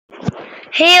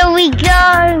Here we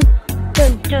go.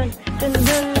 Dun, dun, dun,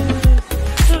 dun.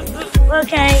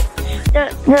 Okay.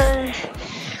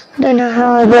 Don't know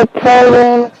how I will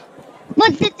play.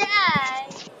 But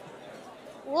today,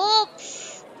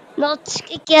 whoops, not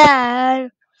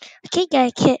again. I keep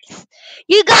getting kicked.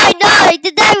 You guys know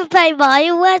today we play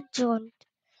Mario Restaurant.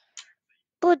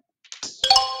 But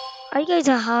I'm going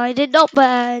to hide it, not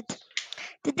bad.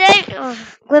 Today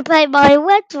we play Mario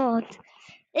Restaurant.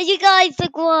 And you guys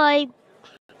subscribe.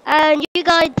 And you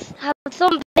guys have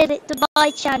some visit to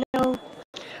my channel.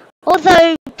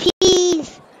 Also,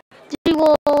 please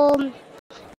do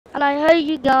and I hope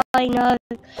you guys know.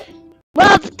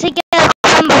 Love to get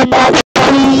a number next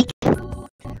week,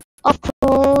 of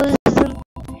course.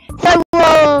 So,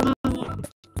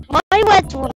 my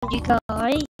words on you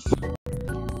guys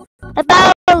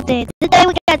about it. Today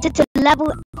we get to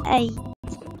level 8.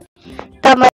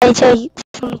 That might take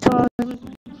some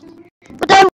time. But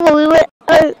don't worry, we're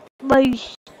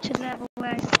almost to level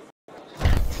 8.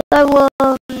 So,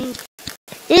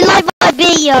 you like my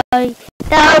video,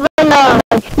 down below.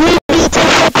 You need to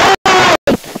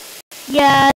subscribe.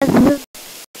 Yes,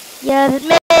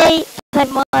 me, play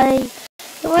my,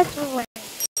 what's the way?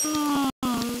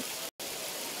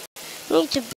 Need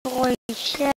to buy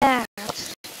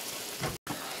shares.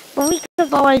 But we can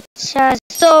buy shares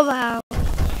somehow.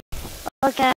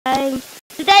 Okay,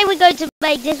 today we're going to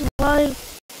make this one.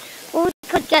 Or we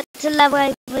could get to level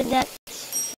 8 for the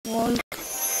next one.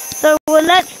 So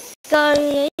let's go.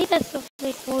 Let's go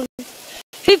this one.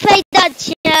 Who played that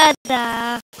chair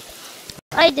there?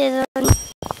 I didn't.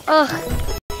 Oh,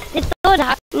 it's not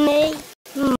happening.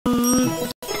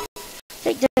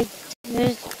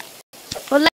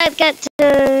 Well, let's get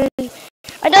to.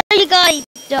 I know you guys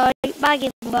don't bag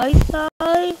it both though.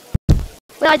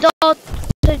 But I don't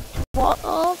what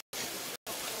off.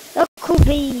 That could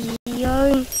be.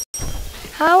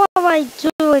 How am I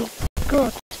doing?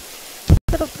 Good.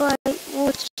 Gotta find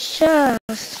more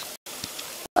chairs.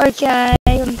 Okay.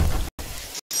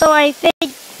 So I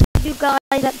think you guys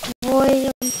enjoy.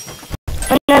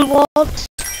 And then what?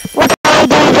 What are we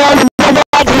doing then? The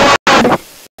next one?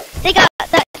 They got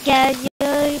that guy.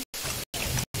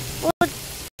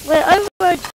 We're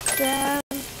over there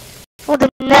for the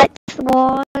next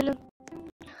one.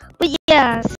 But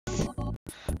yes,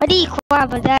 I need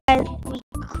crab and then we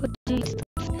could do stuff.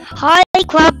 High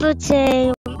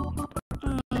gravity.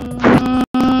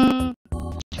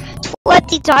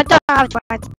 20 times. I don't have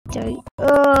 22.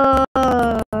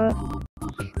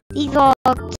 These are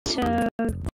 2.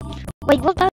 Wait,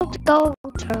 what about the gold?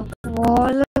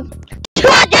 1.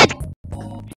 200!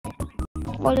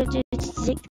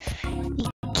 160.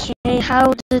 Okay,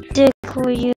 how the dick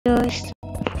we use?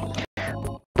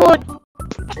 But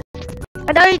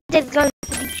I know this is going to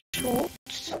be short.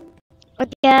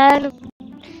 Again,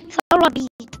 so I'll be,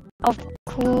 of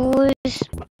course.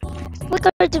 We're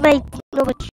going to make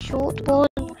another short one.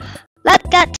 Let's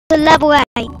get to level 8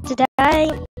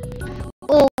 today.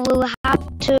 Or we'll have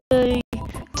to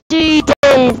do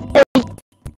this.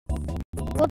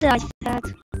 What did I say?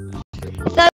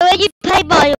 So when you play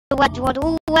Mario Restaurant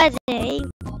already,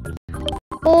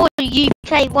 or you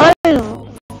play Mario,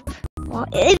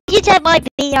 if you check my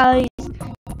videos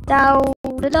down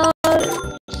below,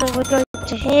 so we're going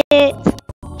to hit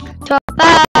to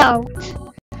about,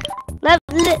 let's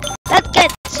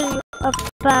get to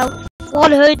about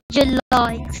 100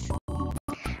 likes,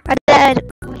 and then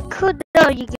we could know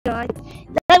you guys,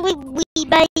 then we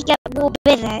may get more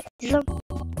visits,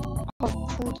 of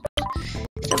course,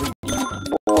 so we need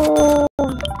more.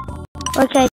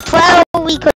 Okay, 12,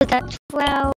 we could get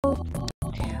 12,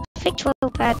 I think 12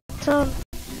 better,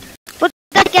 but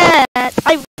again,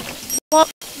 I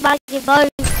want Maggie Motor.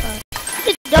 I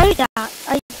didn't know that,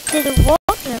 I didn't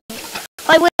want him.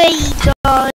 I wait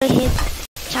on his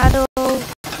channel,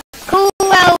 cool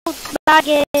out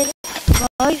Maggie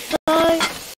Motor.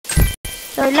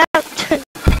 So let's,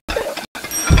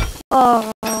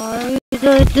 oh,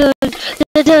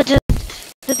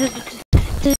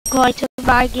 quite a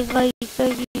Maggie Motor,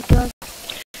 you guys.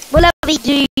 Well, let me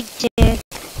do this.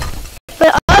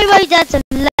 But I wrote that to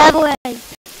level 8.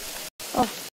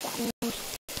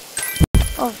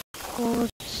 Of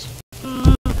course.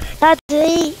 That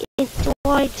day is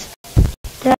right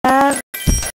there.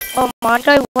 Oh my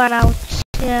god, went out.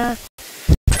 Yeah.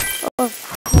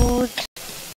 Of course.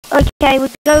 Okay, we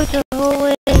go to the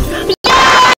hallway.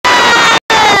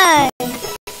 Yeah!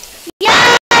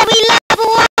 Yeah! We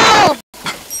level up!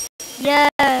 Yeah.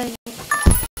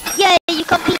 Yeah, you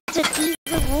completed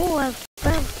even more.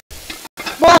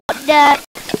 What the?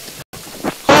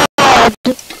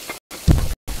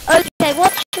 Okay,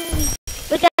 what should we?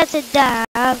 We got to the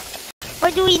dam.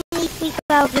 Why do we need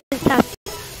 3,000 stamps?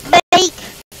 Make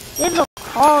it look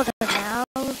harder now.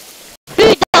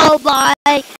 You don't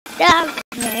mind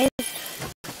damage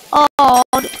on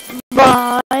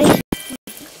my...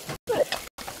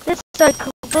 That's so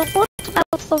cool, but what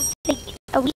about something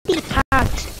we need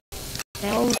pants?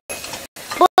 No.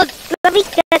 But let me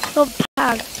get some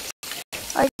pants.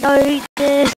 I know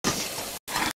this.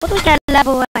 What do we get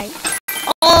level 8?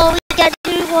 Oh, we can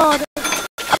do one.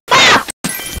 A map!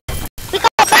 We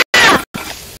got a map!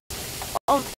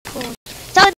 Of course.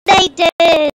 So they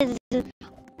did.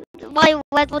 My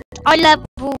weapon, I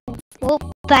level 4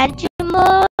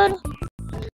 Benjamin.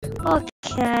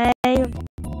 Okay.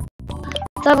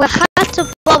 So we have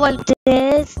to follow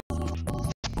this.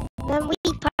 Then we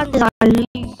pandas I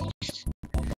lose.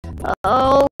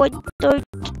 Oh, I don't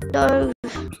know.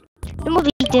 It must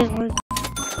be different.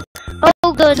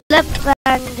 Oh, good, left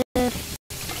hand. This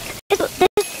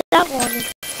that one.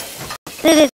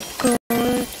 This is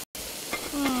good.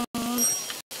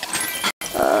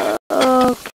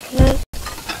 Okay.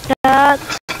 That.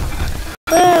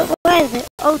 Where is it?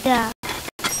 Oh, there.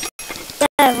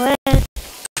 There, where is it?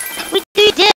 We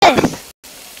do this!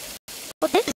 Oh,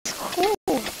 this is cool.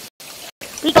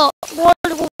 We got one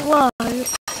row.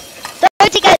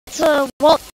 Don't forget to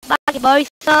walk back in both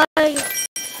sides.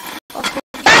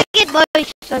 Back in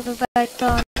both sides of the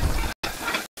time.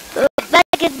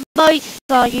 Back in both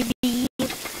sides, you mean.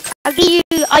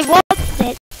 I want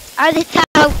it. And it's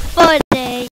how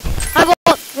funny. I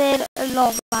want it a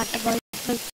lot back in both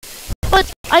sides.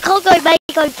 But I can't go make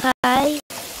go play.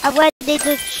 And when there's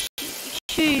a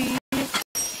choose,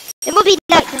 it will be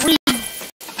next week.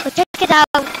 But check it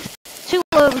out. Too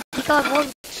early because I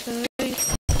want to.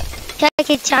 Check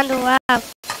his channel out.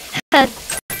 And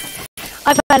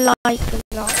I better like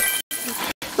a lot.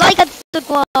 Like and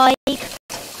subscribe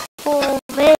for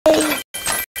me.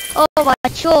 Oh my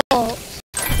shorts.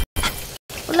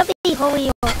 Well, let me hurry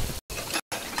up.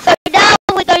 So now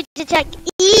we're going to check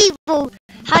evil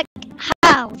hack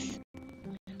house.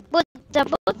 But there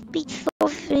must be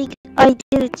something I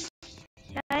didn't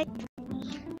check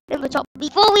in the top.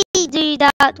 Before we do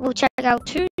that, we'll check out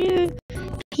 2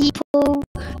 people,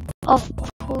 of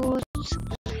course.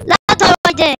 Last time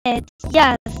I did,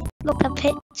 yes, look at the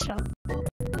picture.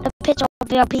 The picture of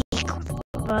the people.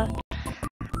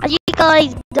 And you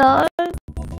guys know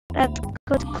that's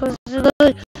good because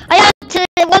I had to,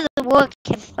 it wasn't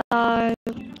working, so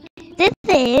this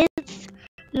is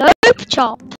Lope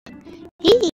Chop.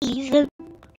 He's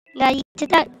now to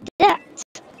that.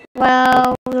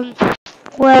 Well,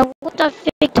 what I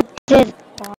think of this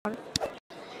one?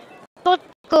 Not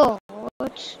good. I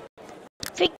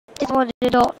think this one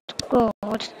is not good.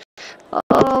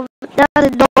 That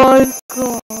is not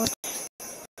good.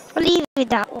 I'll leave it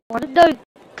that one. No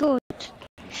good.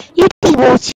 You need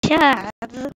more chance.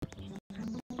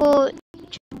 But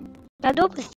I know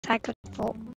the second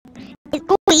thought. It's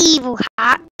called evil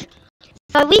hack.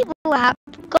 So evil hack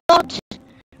got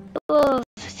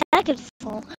second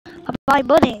floor of my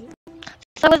money.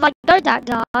 So if I know that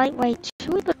guy, wait,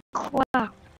 who is the crowd?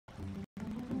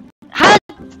 How?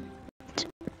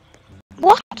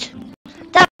 What?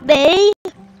 That me?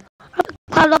 I'm the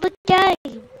crowd of the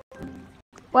game.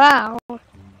 Wow.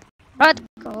 That's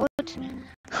good.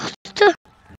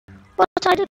 What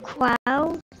I did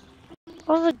crowd?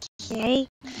 Of the game?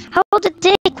 How the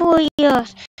dick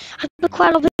warriors? I'm the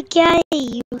crowd of the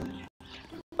game.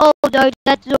 Oh no,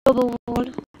 that's number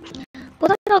 1.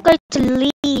 But I'm not going to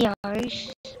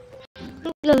Leo's.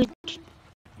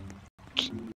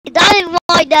 That is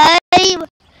my name!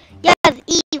 Yes,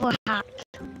 evil hack.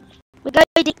 We're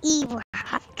going to evil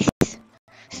hacks.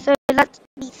 So let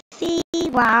me see.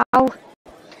 Wow.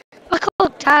 I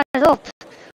can't tie it up.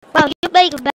 Wow, you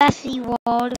make a messy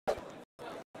one.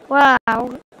 Wow.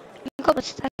 You got a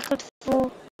second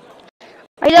floor.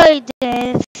 I know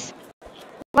this.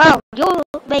 Wow, you're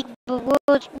making the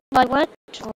words my word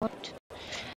short.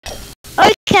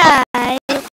 Okay. I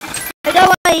know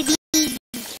what I need.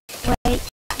 Wait.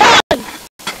 No!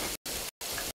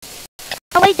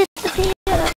 Oh, I disappeared.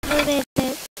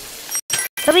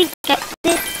 Let me get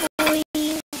this for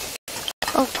you.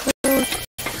 Of course.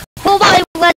 Oh, my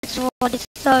word short is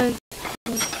so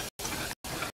good.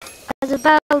 As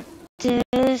about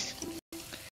this.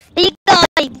 You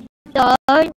guys know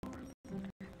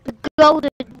the golden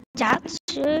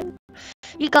statue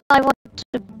you guys want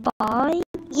to buy?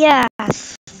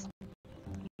 Yes.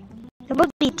 It would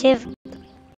be different.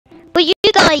 But you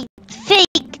guys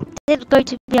think this is going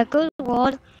to be a good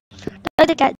one. Don't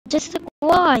forget to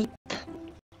subscribe.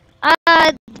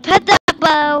 And pet that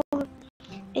bell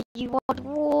if you want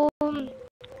warm.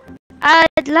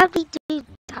 And let me do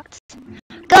that.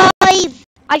 Guys,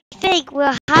 I think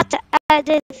we'll have to end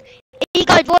this. You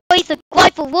guys voice a cry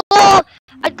for war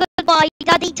and goodbye.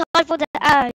 Daddy, time for the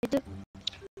end.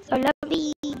 So let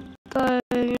me go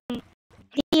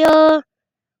here.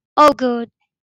 Oh good.